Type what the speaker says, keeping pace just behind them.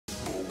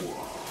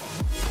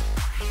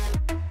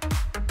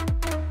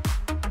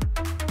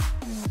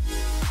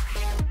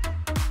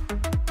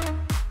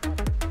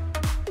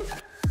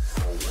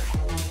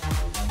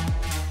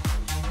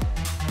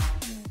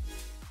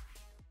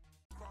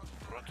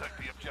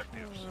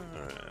objectives.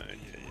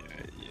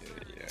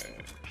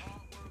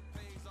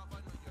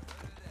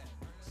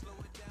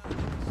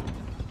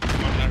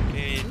 One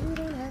arcade.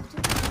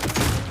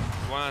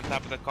 One on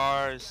top of the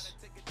cars.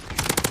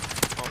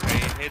 Okay,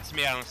 it hits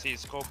me. I don't see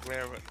scope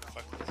glare. What the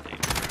fuck is this game?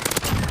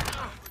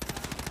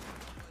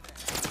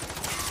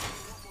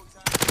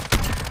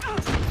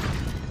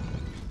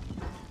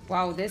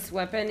 Wow, this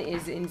weapon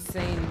is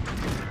insane.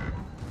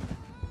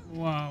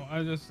 Wow,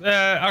 I just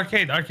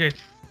arcade. You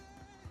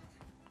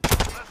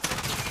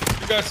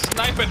got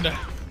sniping.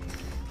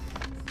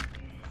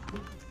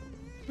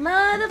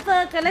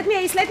 Motherfucker, let me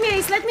ace.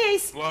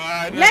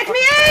 What? Let me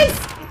ace!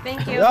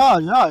 Thank you. Yeah,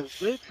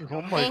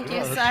 oh my Thank you,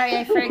 God. sorry,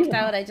 I freaked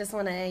out. I just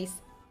want to ace.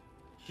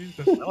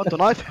 Jesus. I want the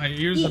knife. My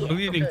ears are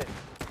bleeding.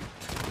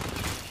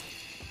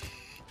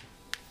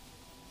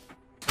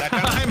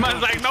 I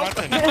was like, nope.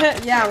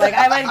 Yeah, like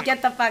I went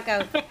get the fuck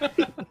out.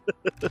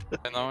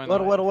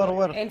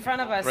 Where? In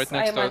front of us, Right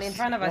next to us. in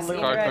front of us.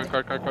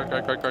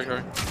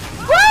 Car.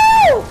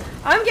 Woo!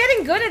 I'm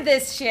getting good at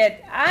this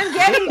shit. I'm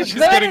getting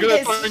good at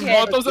this shit.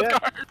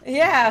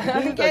 Yeah,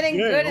 I'm getting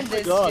good at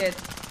this shit.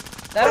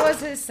 That was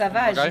his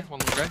savage. One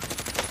more guy.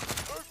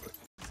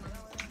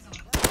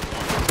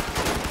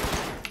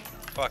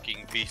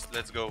 Fucking beast,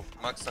 let's go.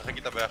 Max, שחק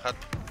איתה ביחד.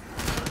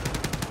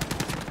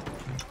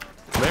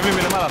 ואם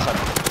מלמעלה אחד.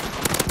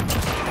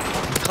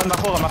 אחד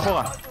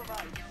מאחורה.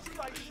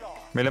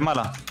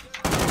 מלמעלה.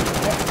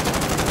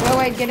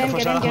 Wait, get in.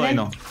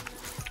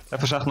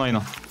 איפה שאנחנו היינו.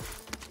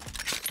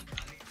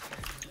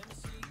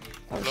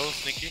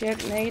 Close, Nikki. Shit,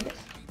 nade.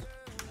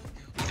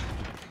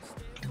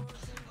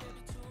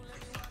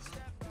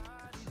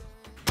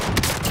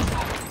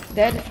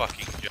 Dead.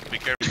 Fucking be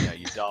careful. Yeah,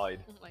 you died.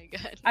 Oh my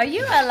god. Are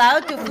you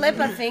allowed to flip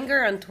a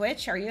finger on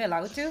Twitch? Are you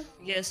allowed to?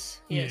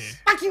 Yes.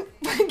 Fuck you,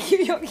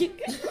 Yogi.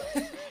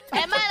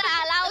 Am I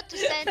allowed to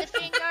send a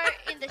finger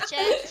in the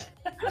chat?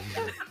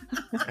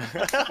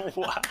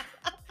 What?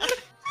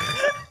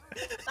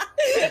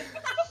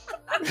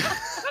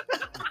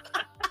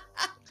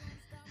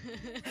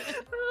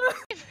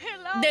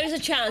 There's a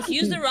chance.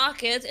 Use the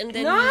rocket and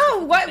then. No,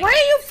 why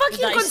are you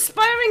fucking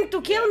conspiring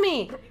to kill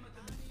me?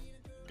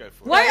 Go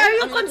for Why are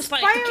you I'm not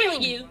conspiring to kill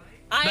conspiring? you.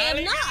 I am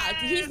not.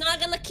 He's not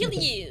gonna kill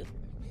you.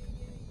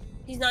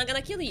 He's not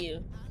gonna kill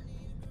you.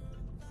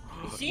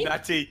 You see?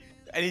 Natty,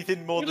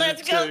 anything more than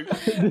Let's a go.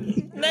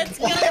 2. Let's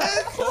go.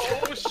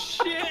 Oh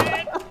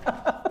shit!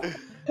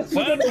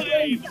 Well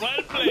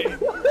played.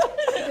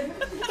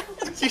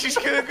 She's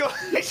gonna go.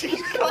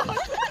 She's gone.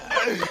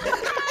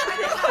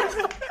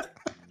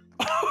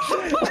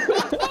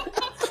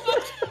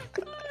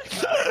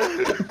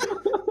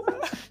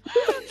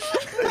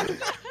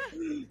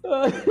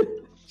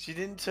 She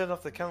didn't turn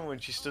off the camera when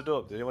she stood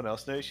up. Did anyone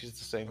else know she's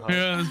the same height?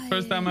 Yeah, it's the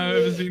first time I've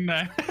ever seen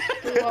that.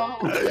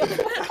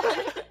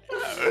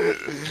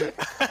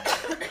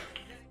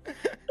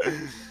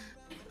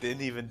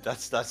 Didn't even.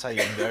 That's how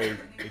you know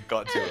it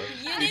got to her.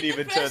 You Didn't need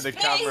even to turn the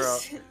press camera up.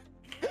 space.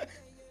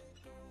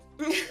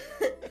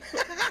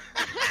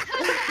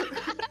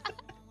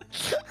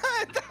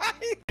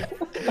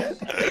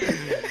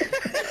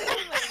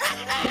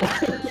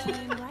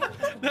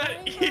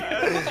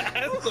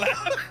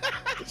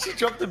 She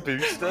dropped the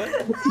booster.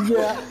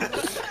 Yeah.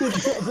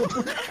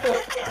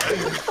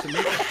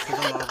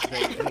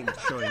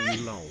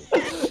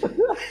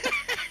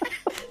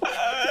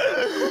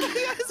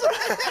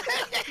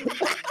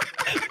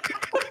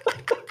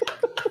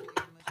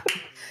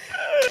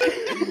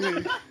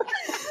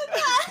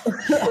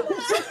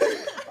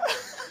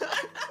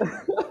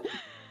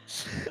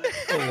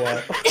 Oh,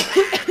 wow.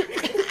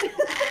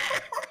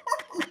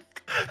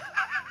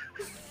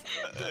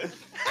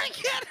 I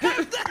can't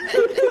have that.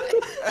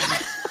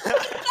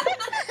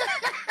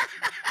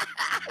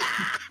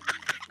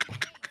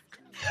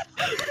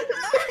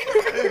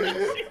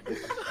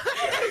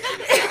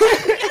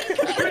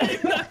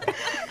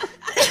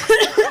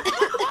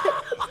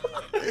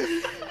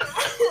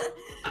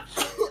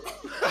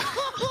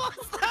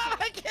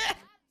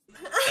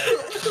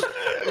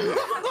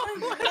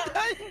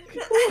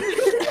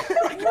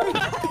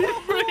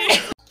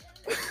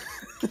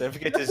 Don't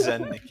forget to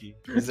Zen, Nikki.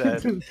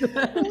 Zen.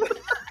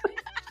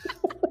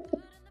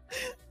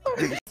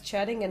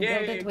 Chatting and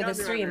build it with a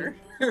stream.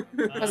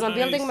 Because I'm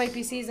building my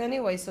PCs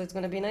anyway, so it's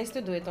gonna be nice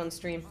to do it on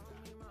stream.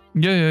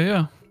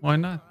 Yeah. Why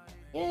not?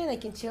 Yeah, and I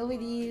can chill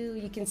with you.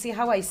 You can see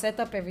how I set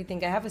up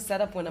everything. I have a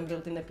setup when I'm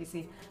building the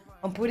PC.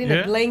 I'm putting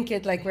a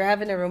blanket like we're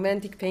having a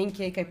romantic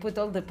pancake. I put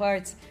all the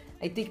parts.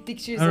 I take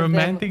pictures of them. A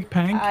romantic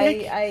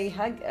pancake? I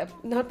hug,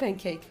 not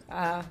pancake.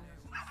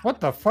 What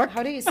the fuck?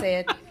 How do you say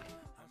it?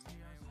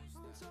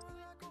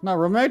 No,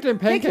 romantic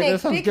pancake, Picnic,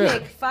 that sounds picnic,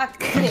 good. fuck,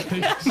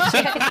 picnic.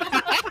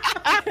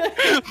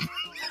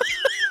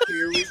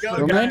 Here we go.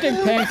 Romantic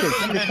pancake,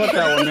 let me put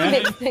that one in.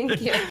 Picnic,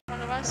 thank you.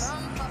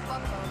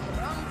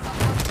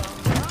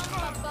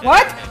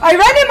 What? I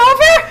ran him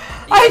over?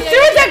 I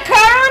threw the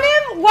car on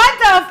him? What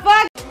the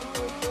fuck?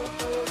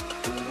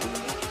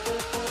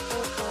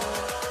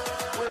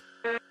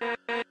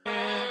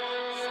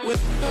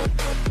 With